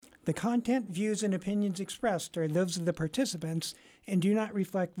The content, views, and opinions expressed are those of the participants and do not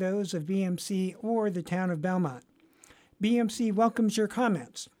reflect those of BMC or the town of Belmont. BMC welcomes your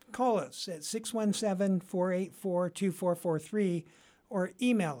comments. Call us at 617-484-2443 or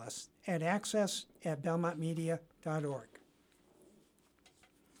email us at access@belmontmedia.org.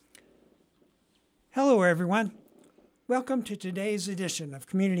 Hello, everyone. Welcome to today's edition of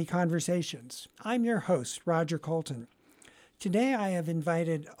Community Conversations. I'm your host, Roger Colton. Today, I have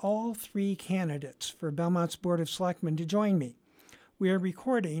invited all three candidates for Belmont's Board of Selectmen to join me. We are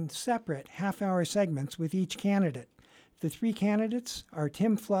recording separate half-hour segments with each candidate. The three candidates are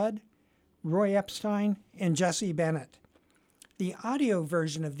Tim Flood, Roy Epstein, and Jesse Bennett. The audio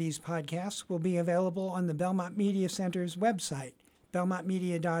version of these podcasts will be available on the Belmont Media Center's website,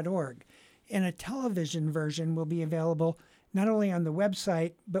 belmontmedia.org, and a television version will be available not only on the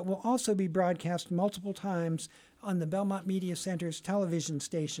website, but will also be broadcast multiple times on the Belmont Media Center's television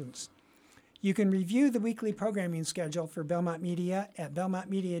stations. You can review the weekly programming schedule for Belmont Media at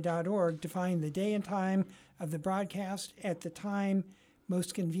belmontmedia.org to find the day and time of the broadcast at the time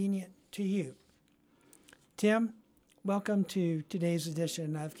most convenient to you. Tim, welcome to today's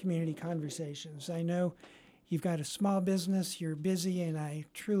edition of Community Conversations. I know you've got a small business, you're busy, and I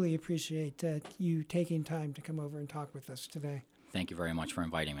truly appreciate you taking time to come over and talk with us today. Thank you very much for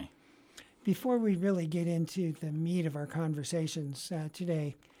inviting me. Before we really get into the meat of our conversations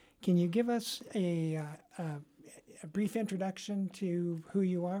today, can you give us a brief introduction to who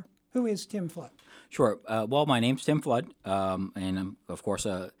you are? Who is Tim Flood? Sure. Well, my name's Tim Flood, and I'm, of course,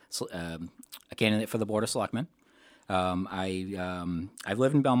 a candidate for the Board of Selectmen. I've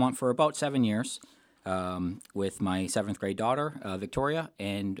lived in Belmont for about 7 years with my 7th grade daughter, Victoria,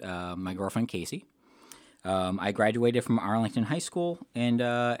 and my girlfriend, Casey. I graduated from Arlington High School, and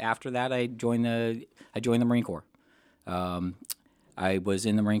after that, I joined the Marine Corps. I was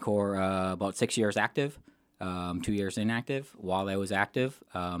in the Marine Corps about 6 years active, 2 years inactive. While I was active,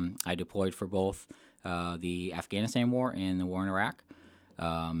 I deployed for both the Afghanistan War and the war in Iraq.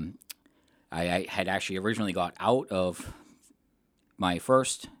 I had actually originally got out of my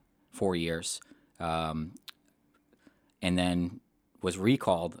first 4 years, and then was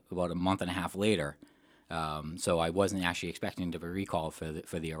recalled about a month and a half later. So I wasn't actually expecting to be recalled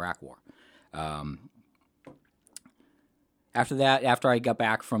for the Iraq War. After that, after I got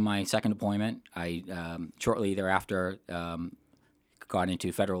back from my second deployment, I shortly thereafter got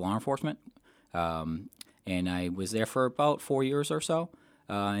into federal law enforcement, and I was there for about 4 years or so,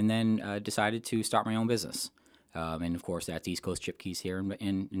 and then decided to start my own business. And of course, that's East Coast Chipkeys here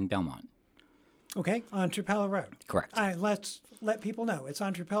in Belmont. Okay, on Trapella Road. Correct. All right, let's let people know. It's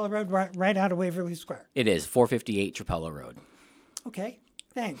on Trapella Road, right out of Waverly Square. It is 458 Trapella Road. Okay,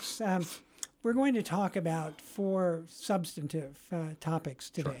 thanks. We're going to talk about 4 substantive topics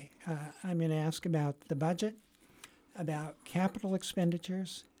today. Sure. I'm going to ask about the budget, about capital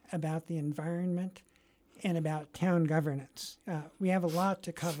expenditures, about the environment, and about town governance. We have a lot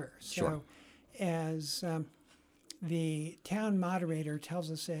to cover. Sure. So as the town moderator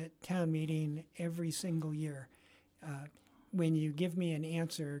tells us at town meeting every single year, when you give me an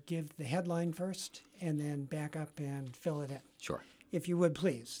answer, give the headline first and then back up and fill it in. Sure. If you would,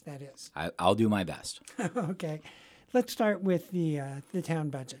 please, that is. I'll do my best. Okay. Let's start with the town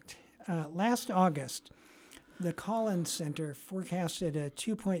budget. Last August, the Collins Center forecasted a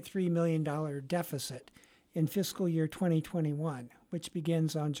 $2.3 million deficit in fiscal year 2021, which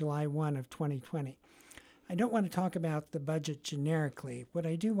begins on July 1 of 2020. I don't want to talk about the budget generically. What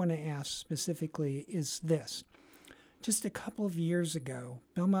I do want to ask specifically is this. Just a couple of years ago,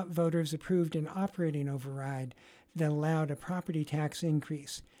 Belmont voters approved an operating override that allowed a property tax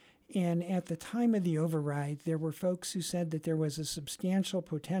increase. And at the time of the override, there were folks who said that there was a substantial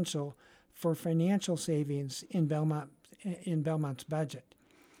potential for financial savings in Belmont's budget.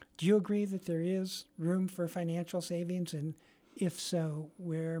 Do you agree that there is room for financial savings? And if so,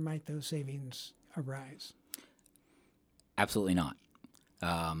 where might those savings arise? Absolutely not.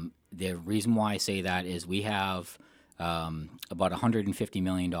 The reason why I say that is we have about $150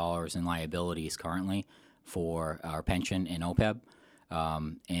 million in liabilities currently for our pension and OPEB,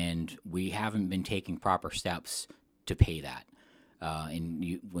 and we haven't been taking proper steps to pay that.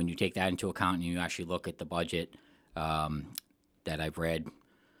 And when you take that into account and you actually look at the budget that I've read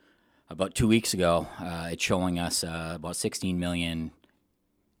about 2 weeks ago, it's showing us about $16 million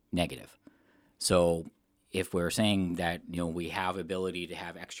negative. So if we're saying that we have ability to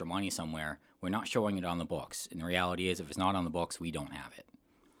have extra money somewhere, we're not showing it on the books. And the reality is, if it's not on the books, we don't have it.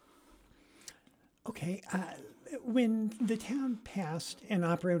 Okay. When the town passed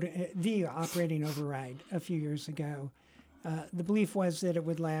the operating override a few years ago, The belief was that it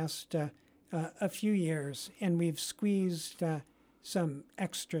would last a few years, and we've squeezed some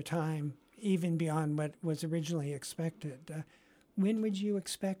extra time even beyond what was originally expected. When would you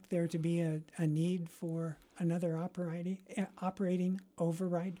expect there to be a need for another operating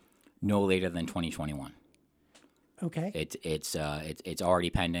override? No later than 2021. Okay. It's already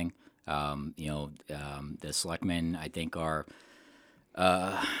pending. The selectmen, I think, are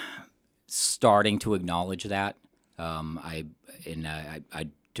starting to acknowledge that.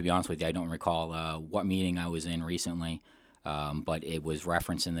 To be honest with you, I don't recall what meeting I was in recently, but it was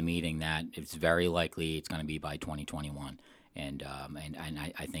referenced in the meeting that it's very likely it's going to be by 2021. And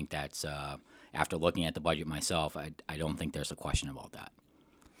I think that's after looking at the budget myself, I don't think there's a question about that.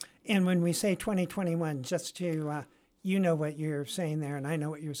 And when we say 2021, just to you know what you're saying there, and I know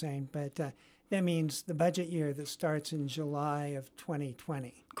what you're saying, but that means the budget year that starts in July of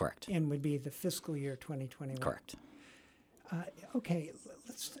 2020. Correct. And would be the fiscal year 2021. Correct. Okay,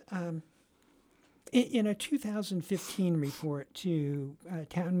 let's. In a 2015 report to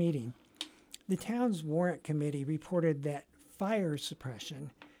town meeting, the town's warrant committee reported that fire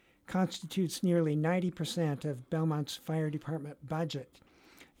suppression constitutes nearly 90% of Belmont's fire department budget.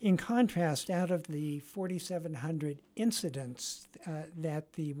 In contrast, out of the 4,700 incidents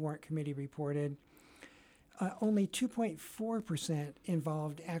that the warrant committee reported, only 2.4%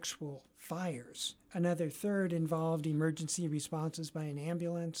 involved actual fires. Another third involved emergency responses by an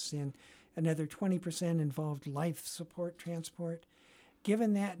ambulance, and another 20% involved life support transport.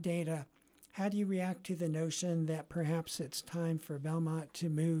 Given that data, how do you react to the notion that perhaps it's time for Belmont to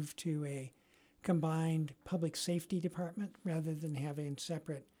move to a combined public safety department rather than having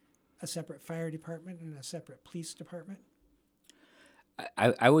a separate fire department and a separate police department?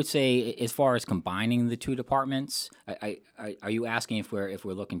 I would say, as far as combining the two departments, are you asking if we're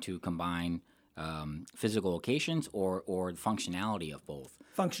looking to combine physical locations or functionality of both?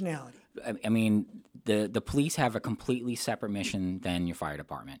 Functionality. I mean, the police have a completely separate mission than your fire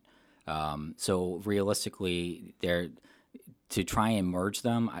department. So realistically, to try and merge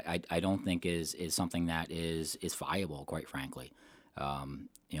them, I don't think is something that is viable, quite frankly.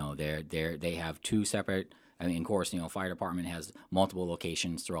 They have two separate. I mean, of course, fire department has multiple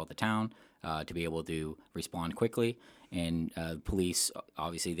locations throughout the town to be able to respond quickly, and police,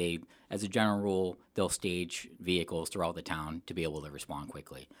 obviously, as a general rule, they'll stage vehicles throughout the town to be able to respond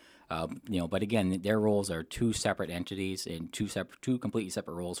quickly. But again, their roles are two separate entities and two completely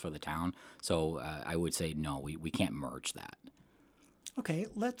separate roles for the town. So I would say no, we can't merge that. Okay,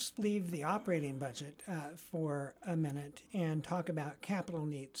 let's leave the operating budget for a minute and talk about capital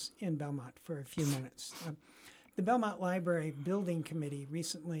needs in Belmont for a few minutes. The Belmont Library Building Committee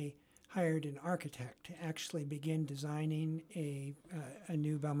recently hired an architect to actually begin designing a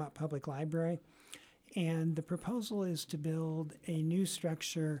new Belmont Public Library. And the proposal is to build a new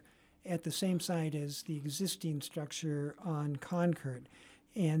structure at the same site as the existing structure on Concord.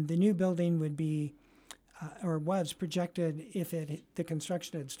 And the new building would be or was projected, if the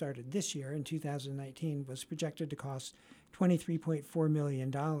construction had started this year in 2019, was projected to cost $23.4 million.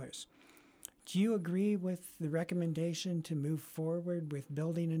 Do you agree with the recommendation to move forward with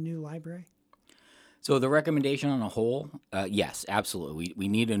building a new library? So the recommendation on a whole, yes, absolutely. We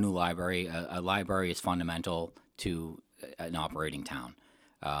need a new library. A library is fundamental to an operating town.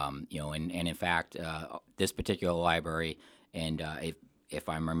 And in fact, this particular library, and if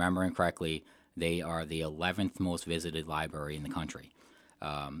I'm remembering correctly, they are the 11th most visited library in the country.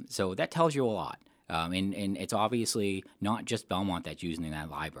 So that tells you a lot. And it's obviously not just Belmont that's using that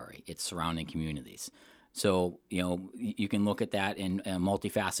library. It's surrounding communities. So, you can look at that in a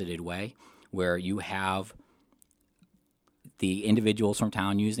multifaceted way where you have the individuals from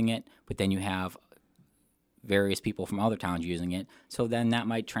town using it, but then you have various people from other towns using it. So then that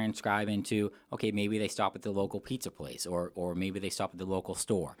might transcribe into, okay, maybe they stop at the local pizza place or maybe they stop at the local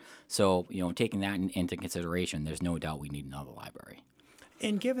store. So, taking that into consideration, there's no doubt we need another library.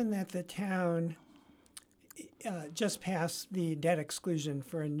 And given that the town just passed the debt exclusion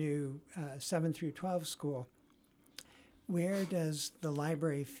for a new 7 through 12 school, where does the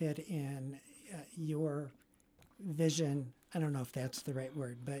library fit in your vision? I don't know if that's the right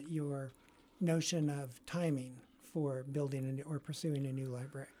word, but your notion of timing for building or pursuing a new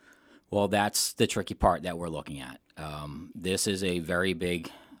library? Well, that's the tricky part that we're looking at. This is a very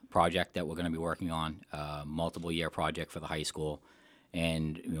big project that we're going to be working on, multiple year project for the high school,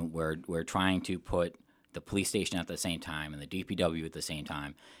 and we're trying to put the police station at the same time and the DPW at the same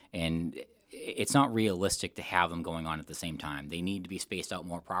time, and it's not realistic to have them going on at the same time. They need to be spaced out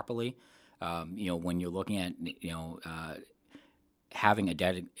more properly. When you're looking at having a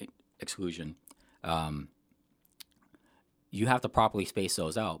debt exclusion, you have to properly space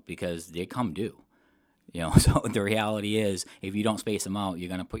those out because they come due. So the reality is, if you don't space them out, you're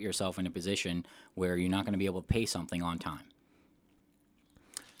going to put yourself in a position where you're not going to be able to pay something on time.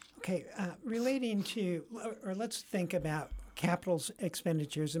 Okay, relating to, or let's think about capital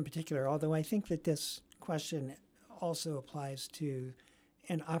expenditures in particular, although I think that this question also applies to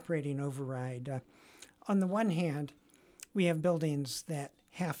an operating override. On the one hand, we have buildings that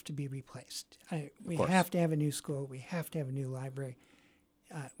have to be replaced. We have to have a new school. We have to have a new library.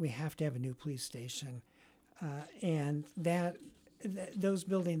 We have to have a new police station. And those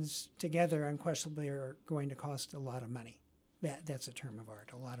buildings together unquestionably are going to cost a lot of money. That's a term of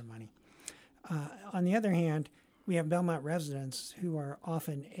art, a lot of money. On the other hand, we have Belmont residents who are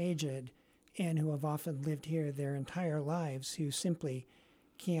often aged and who have often lived here their entire lives who simply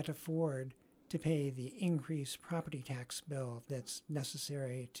can't afford to pay the increased property tax bill that's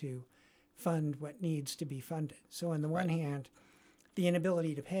necessary to fund what needs to be funded. So on the one hand, the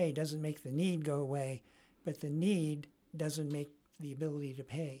inability to pay doesn't make the need go away, but the need doesn't make the ability to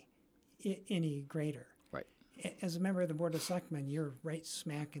pay any greater. Right. As a member of the Board of Selectmen, you're right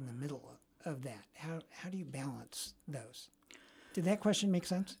smack in the middle of that. How do you balance those? Did that question make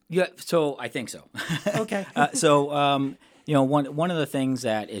sense? Yeah, so I think so. Okay. One of the things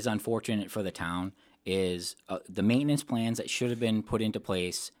that is unfortunate for the town is the maintenance plans that should have been put into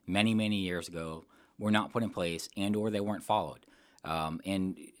place many, many years ago were not put in place or they weren't followed.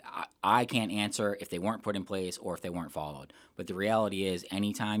 And I can't answer if they weren't put in place or if they weren't followed. But the reality is,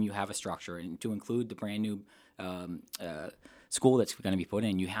 anytime you have a structure, and to include the brand new school that's going to be put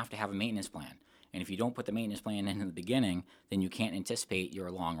in, you have to have a maintenance plan. And if you don't put the maintenance plan in the beginning, then you can't anticipate your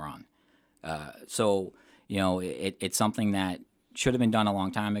long run. It's something that should have been done a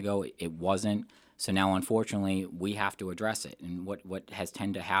long time ago. It wasn't. So now, unfortunately, we have to address it. And what has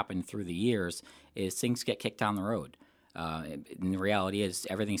tended to happen through the years is things get kicked down the road. And the reality is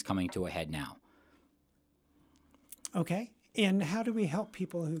everything's coming to a head now. Okay. And how do we help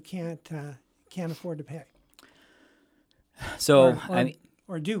people who can't afford to pay? So,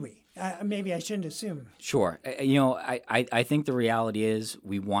 or do we? Maybe I shouldn't assume. Sure. I think the reality is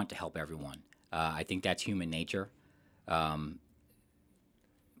we want to help everyone. I think that's human nature.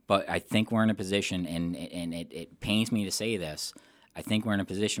 But I think we're in a position, and it pains me to say this, I think we're in a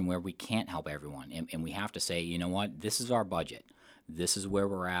position where we can't help everyone. And we have to say, you know what, this is our budget. This is where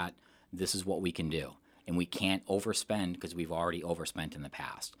we're at. This is what we can do. And we can't overspend because we've already overspent in the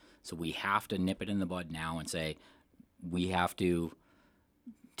past. So we have to nip it in the bud now and say we have to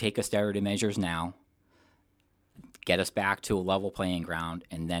take austerity measures now, get us back to a level playing ground,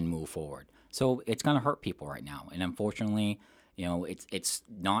 and then move forward. So it's going to hurt people right now. And unfortunately, it's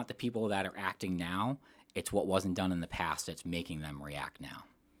not the people that are acting now. It's what wasn't done in the past that's making them react now.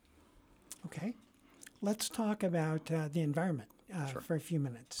 Okay. Let's talk about the environment for a few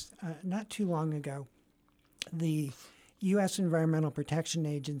minutes. Not too long ago, the U.S. Environmental Protection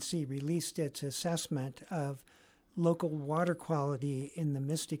Agency released its assessment of local water quality in the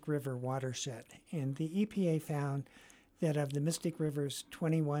Mystic River watershed. And the EPA found that of the Mystic River's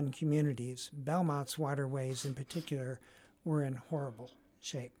 21 communities, Belmont's waterways in particular were in horrible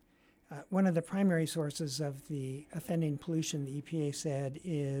shape. One of the primary sources of the offending pollution, the EPA said,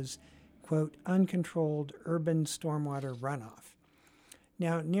 is, quote, uncontrolled urban stormwater runoff.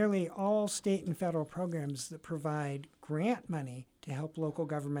 Now, nearly all state and federal programs that provide grant money to help local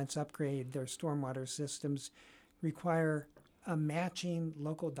governments upgrade their stormwater systems require a matching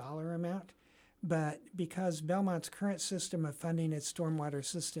local dollar amount. But because Belmont's current system of funding its stormwater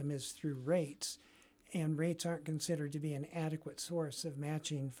system is through rates, and rates aren't considered to be an adequate source of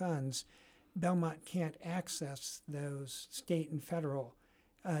matching funds, Belmont can't access those state and federal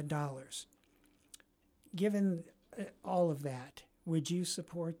dollars. Given all of that, would you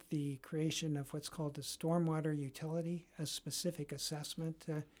support the creation of what's called a stormwater utility, a specific assessment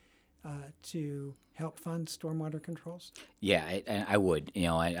to help fund stormwater controls? Yeah, I would.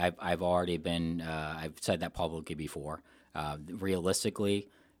 I've already been, I've said that publicly before. Realistically,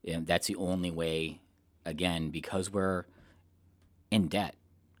 that's the only way. Again, because we're in debt,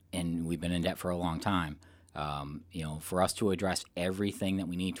 and we've been in debt for a long time, for us to address everything that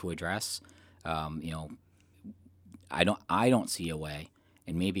we need to address, I don't see a way,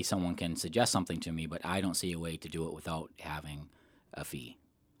 and maybe someone can suggest something to me, but I don't see a way to do it without having a fee.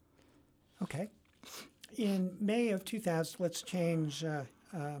 Okay. In May of 2000, let's change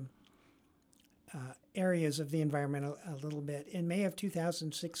areas of the environment a little bit. In May of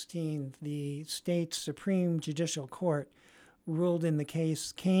 2016, the state's Supreme Judicial Court ruled in the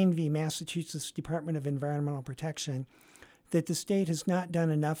case Kane v. Massachusetts Department of Environmental Protection that the state has not done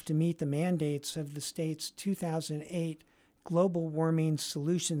enough to meet the mandates of the state's 2008 Global Warming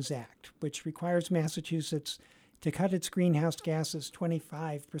Solutions Act, which requires Massachusetts to cut its greenhouse gases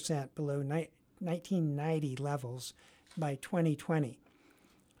 25% below 1990 levels by 2020.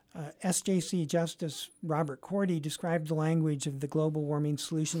 SJC Justice Robert Cordy described the language of the Global Warming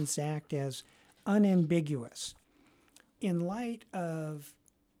Solutions Act as unambiguous. In light of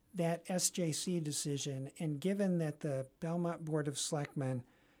that SJC decision, and given that the Belmont Board of Selectmen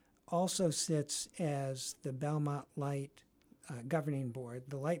also sits as the Belmont Light Governing Board,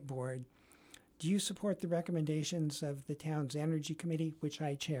 the Light Board, do you support the recommendations of the town's Energy Committee, which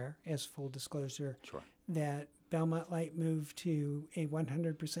I chair, as full disclosure, Sure. that Belmont Light move to a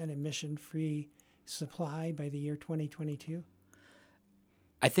 100% emission-free supply by the year 2022?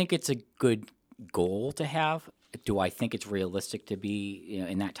 I think it's a good goal to have. Do I think it's realistic to be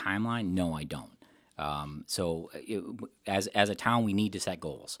in that timeline? No, I don't. As a town, we need to set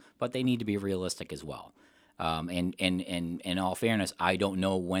goals, but they need to be realistic as well. And in all fairness, I don't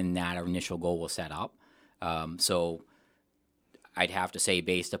know when that initial goal was set up. So I'd have to say,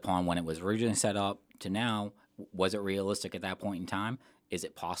 based upon when it was originally set up to now, was it realistic at that point in time? Is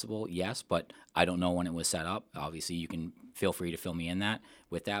it possible? Yes, but I don't know when it was set up. Obviously, you can feel free to fill me in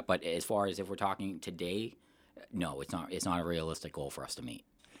with that. But as far as if we're talking today, no, it's not. It's not a realistic goal for us to meet.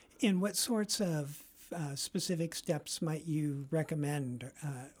 And what sorts of specific steps might you recommend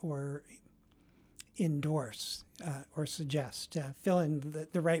or endorse or suggest? Fill in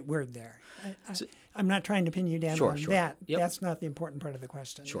the right word there. I'm not trying to pin you down on that. Yep. That's not the important part of the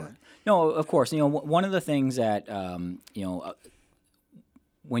question. Sure. No, of course. One of the things that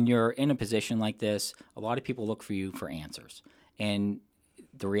when you're in a position like this, a lot of people look for you for answers, and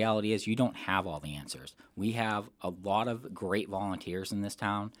the reality is you don't have all the answers. We have a lot of great volunteers in this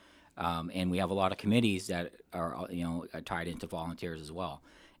town, and we have a lot of committees that are tied into volunteers as well.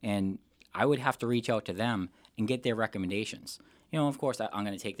 And I would have to reach out to them and get their recommendations. Of course, I'm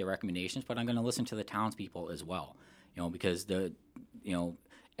going to take their recommendations, but I'm going to listen to the townspeople as well. Because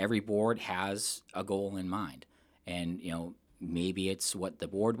every board has a goal in mind, and maybe it's what the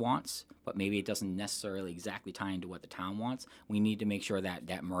board wants, but maybe it doesn't necessarily exactly tie into what the town wants. We need to make sure that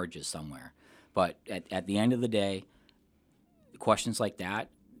that merges somewhere. But at the end of the day, questions like that,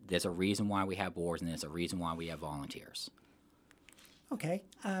 there's a reason why we have boards, and there's a reason why we have volunteers. Okay.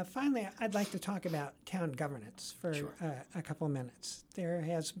 Finally, I'd like to talk about town governance for a couple of minutes. There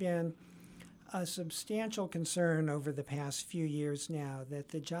has been a substantial concern over the past few years now that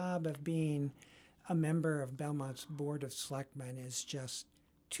the job of being a member of Belmont's Board of Selectmen is just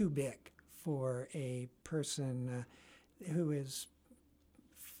too big for a person who is,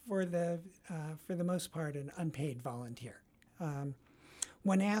 for the most part, an unpaid volunteer.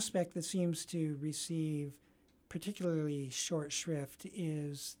 One aspect that seems to receive particularly short shrift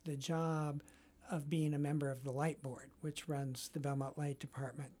is the job of being a member of the Light Board, which runs the Belmont Light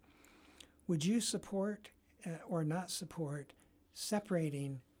Department. Would you support or not support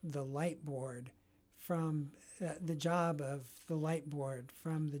separating the Light Board from the job of the Light Board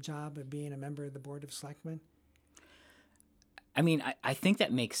from the job of being a member of the Board of Selectmen? I mean, I think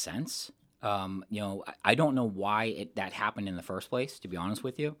that makes sense. I don't know why that happened in the first place, to be honest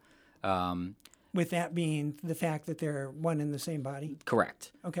with you. With that being the fact that they're one in the same body?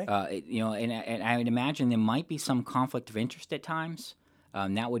 Correct. Okay. And I would imagine there might be some conflict of interest at times.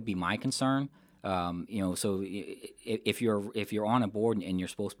 That would be my concern. So if you're on a board and you're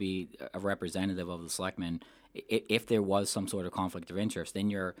supposed to be a representative of the selectmen, if there was some sort of conflict of interest, then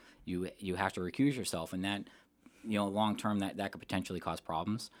you have to recuse yourself, and that long term that could potentially cause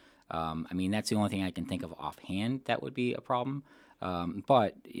problems. That's the only thing I can think of offhand that would be a problem.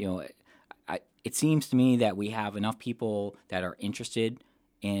 But it seems to me that we have enough people that are interested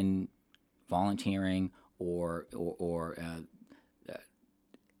in volunteering or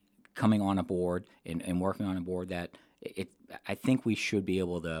coming on a board and working on a board that I think we should be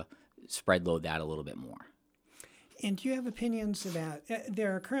able to spread load that a little bit more. And do you have opinions about,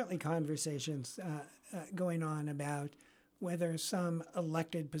 there are currently conversations going on about whether some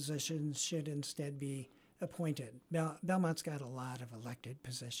elected positions should instead be appointed. Belmont's got a lot of elected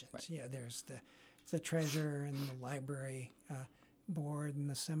positions. Right. Yeah, there's the treasurer and the library board and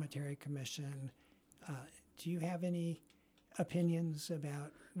the cemetery commission. Do you have any opinions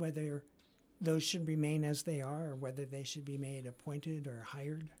about whether those should remain as they are or whether they should be made appointed or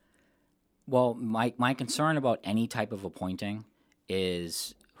hired? Well, my concern about any type of appointing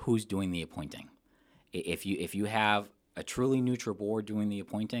is who's doing the appointing. If you have a truly neutral board doing the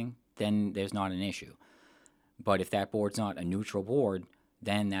appointing, then there's not an issue. But if that board's not a neutral board,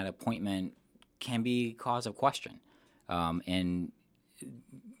 then that appointment can be cause of question. When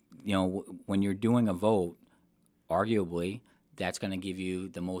you're doing a vote arguably, that's going to give you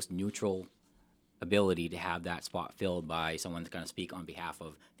the most neutral ability to have that spot filled by someone that's going to speak on behalf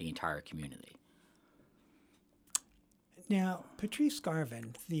of the entire community. Now, Patrice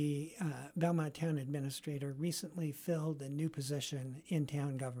Garvin, the Belmont Town Administrator, recently filled a new position in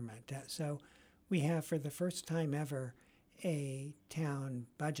town government. So we have, for the first time ever, a town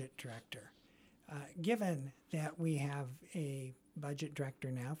budget director. Given that we have a budget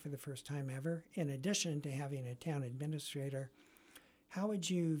director now for the first time ever, in addition to having a town administrator, how would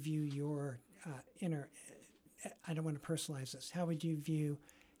you view your I don't want to personalize this, how would you view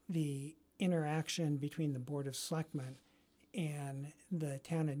the interaction between the Board of Selectmen and the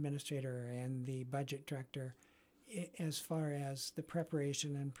town administrator and the budget director as far as the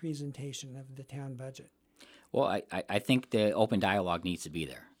preparation and presentation of the town budget? Well, I think the open dialogue needs to be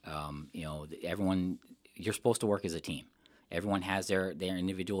there. Everyone, you're supposed to work as a team. Everyone has their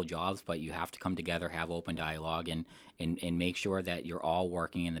individual jobs, but you have to come together, have open dialogue, and make sure that you're all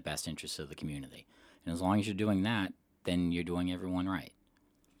working in the best interests of the community. And as long as you're doing that, then you're doing everyone right.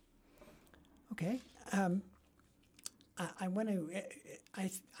 Okay. I want to.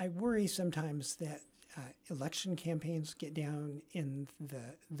 I worry sometimes that election campaigns get down in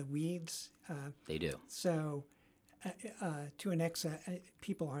the weeds. They do. So, to an extent,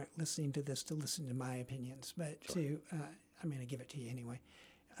 people aren't listening to this to listen to my opinions, but Sure. I'm going to give it to you anyway.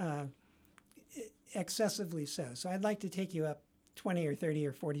 Excessively so. So I'd like to take you up 20 or 30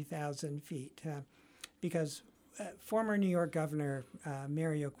 or 40,000 feet because former New York Governor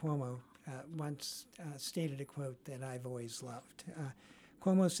Mario Cuomo once stated a quote that I've always loved.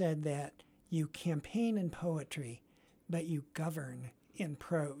 Cuomo said that you campaign in poetry, but you govern in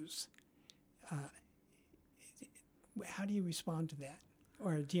prose. How do you respond to that?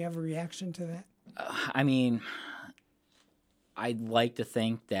 Or do you have a reaction to that? I'd like to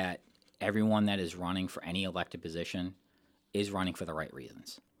think that everyone that is running for any elected position is running for the right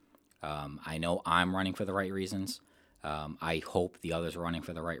reasons. I know I'm running for the right reasons. I hope the others are running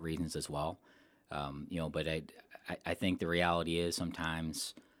for the right reasons as well. But I think the reality is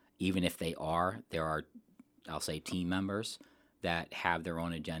sometimes, even if there are, I'll say, team members that have their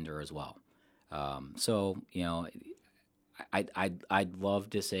own agenda as well. I'd love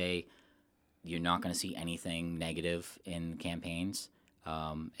to say you're not going to see anything negative in campaigns,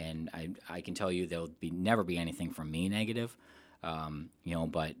 and I can tell you there'll never be anything from me negative.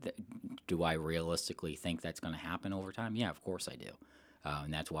 But do I realistically think that's going to happen over time? Yeah, of course I do,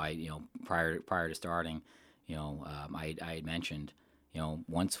 and that's why prior to starting, I had mentioned,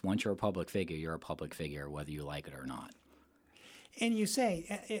 once you're a public figure, you're a public figure whether you like it or not. And you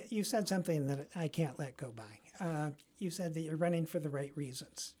said something that I can't let go by. You said that you're running for the right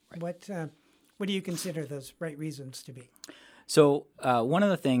reasons. Right. What do you consider those right reasons to be? So one of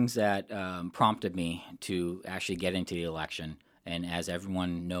the things that prompted me to actually get into the election, and as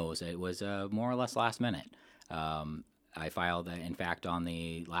everyone knows, it was more or less last minute. I filed, in fact, on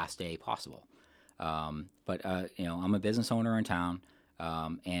the last day possible. But I'm a business owner in town,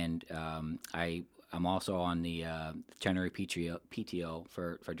 and I'm also on the Chenery PTO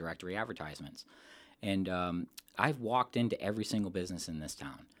for directory advertisements. And I've walked into every single business in this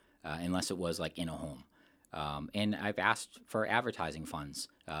town, unless it was like in a home. And I've asked for advertising funds.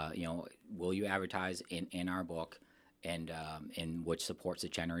 Will you advertise in our book, and which supports the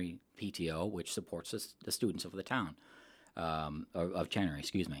Chenery PTO, which supports the students of the town, of Chenery,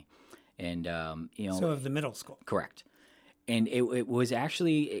 excuse me. And so of the middle school, correct. And it was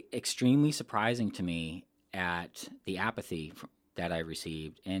actually extremely surprising to me at the apathy that I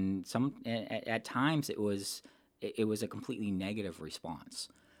received, and at times it was a completely negative response.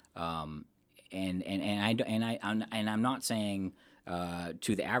 And I'm not saying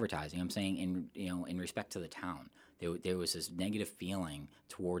to the advertising. I'm saying in respect to the town, there was this negative feeling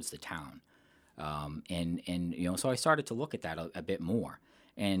towards the town, so I started to look at that a bit more.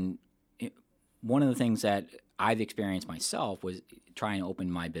 And one of the things that I've experienced myself was trying to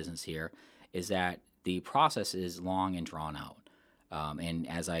open my business here is that the process is long and drawn out. And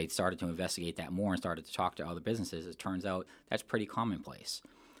as I started to investigate that more and started to talk to other businesses, it turns out that's pretty commonplace.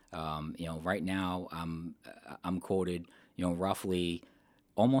 Right now I'm quoted, roughly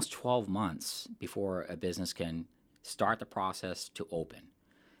almost 12 months before a business can start the process to open.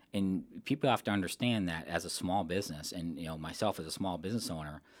 And people have to understand that as a small business, and myself as a small business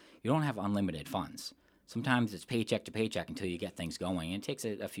owner, you don't have unlimited funds. Sometimes it's paycheck to paycheck until you get things going, and it takes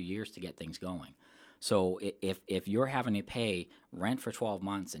a few years to get things going. So if you're having to pay rent for 12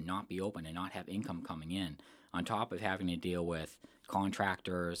 months and not be open and not have income coming in, on top of having to deal with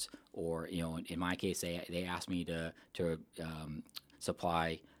contractors, or in my case they asked me to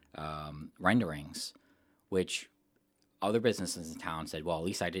supply renderings, which other businesses in town said, well, at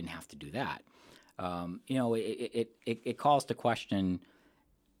least I didn't have to do that. It calls to question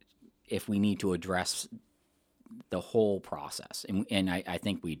if we need to address the whole process, and I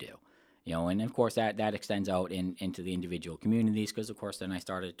think we do. And of course that extends out into the individual communities, because of course then I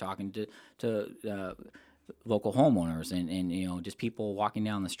started talking to local homeowners and just people walking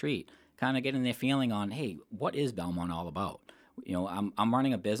down the street, kind of getting their feeling on, hey, what is Belmont all about? I'm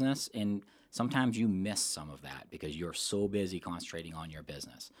running a business, and sometimes you miss some of that because you're so busy concentrating on your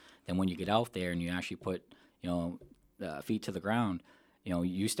business. Then when you get out there and you actually put feet to the ground,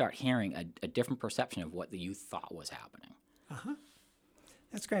 you start hearing a different perception of what you thought was happening. Uh-huh.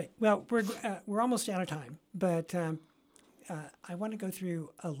 That's great. Well, we're almost out of time, but I want to go through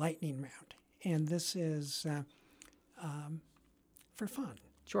a lightning round, and this is for fun.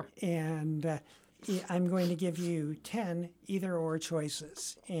 Sure. And I'm going to give you 10 either-or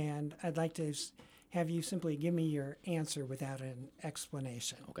choices, and I'd like to have you simply give me your answer without an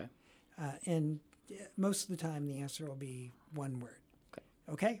explanation. Okay. And most of the time, the answer will be one word.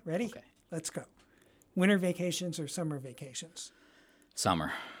 Okay, ready? Okay. Let's go. Winter vacations or summer vacations?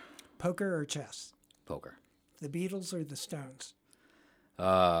 Summer. Poker or chess? Poker. The Beatles or the Stones?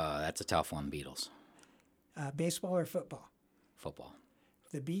 That's a tough one, Beatles. Baseball or football? Football.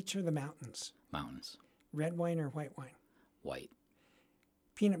 The beach or the mountains? Mountains. Red wine or white wine? White.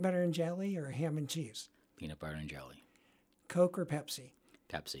 Peanut butter and jelly or ham and cheese? Peanut butter and jelly. Coke or Pepsi?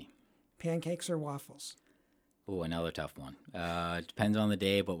 Pepsi. Pancakes or waffles? Ooh, another tough one. It depends on the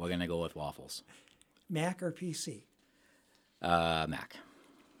day, but we're going to go with waffles. Mac or PC? Mac.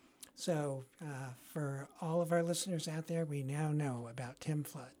 So for all of our listeners out there, we now know about Tim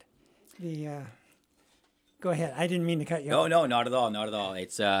Flood. Go ahead. I didn't mean to cut you off. No, not at all, not at all.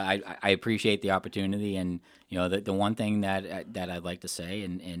 It's I appreciate the opportunity, and the one thing that I'd like to say,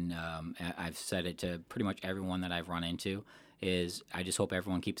 and I've said it to pretty much everyone that I've run into, is I just hope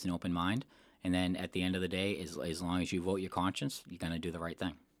everyone keeps an open mind, and then at the end of the day, as long as you vote your conscience, you're going to do the right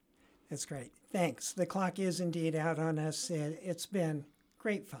thing. That's great. Thanks. The clock is indeed out on us. It's been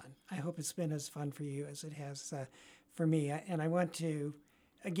great fun. I hope it's been as fun for you as it has for me. And I want to,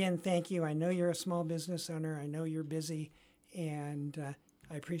 again, thank you. I know you're a small business owner. I know you're busy. And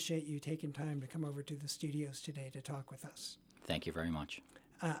I appreciate you taking time to come over to the studios today to talk with us. Thank you very much.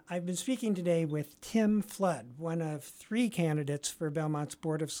 I've been speaking today with Tim Flood, one of 3 candidates for Belmont's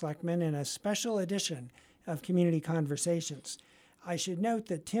Board of Selectmen in a special edition of Community Conversations. I should note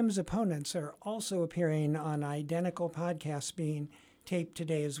that Tim's opponents are also appearing on identical podcasts being taped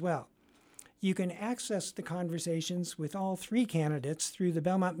today as well. You can access the conversations with all 3 candidates through the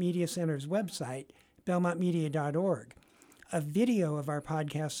Belmont Media Center's website, belmontmedia.org. A video of our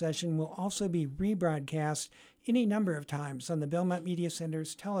podcast session will also be rebroadcast any number of times on the Belmont Media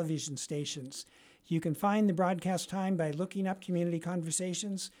Center's television stations. You can find the broadcast time by looking up Community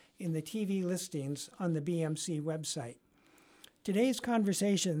Conversations in the TV listings on the BMC website. Today's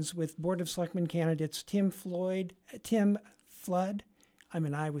conversations with Board of Selectmen candidates Tim Flood, I'm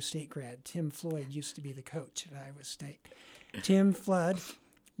an Iowa State grad. Tim Floyd used to be the coach at Iowa State. Tim Flood,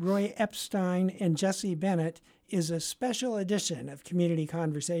 Roy Epstein, and Jesse Bennett is a special edition of Community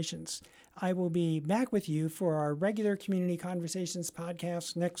Conversations. I will be back with you for our regular Community Conversations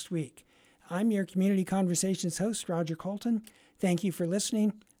podcast next week. I'm your Community Conversations host, Roger Colton. Thank you for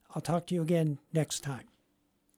listening. I'll talk to you again next time.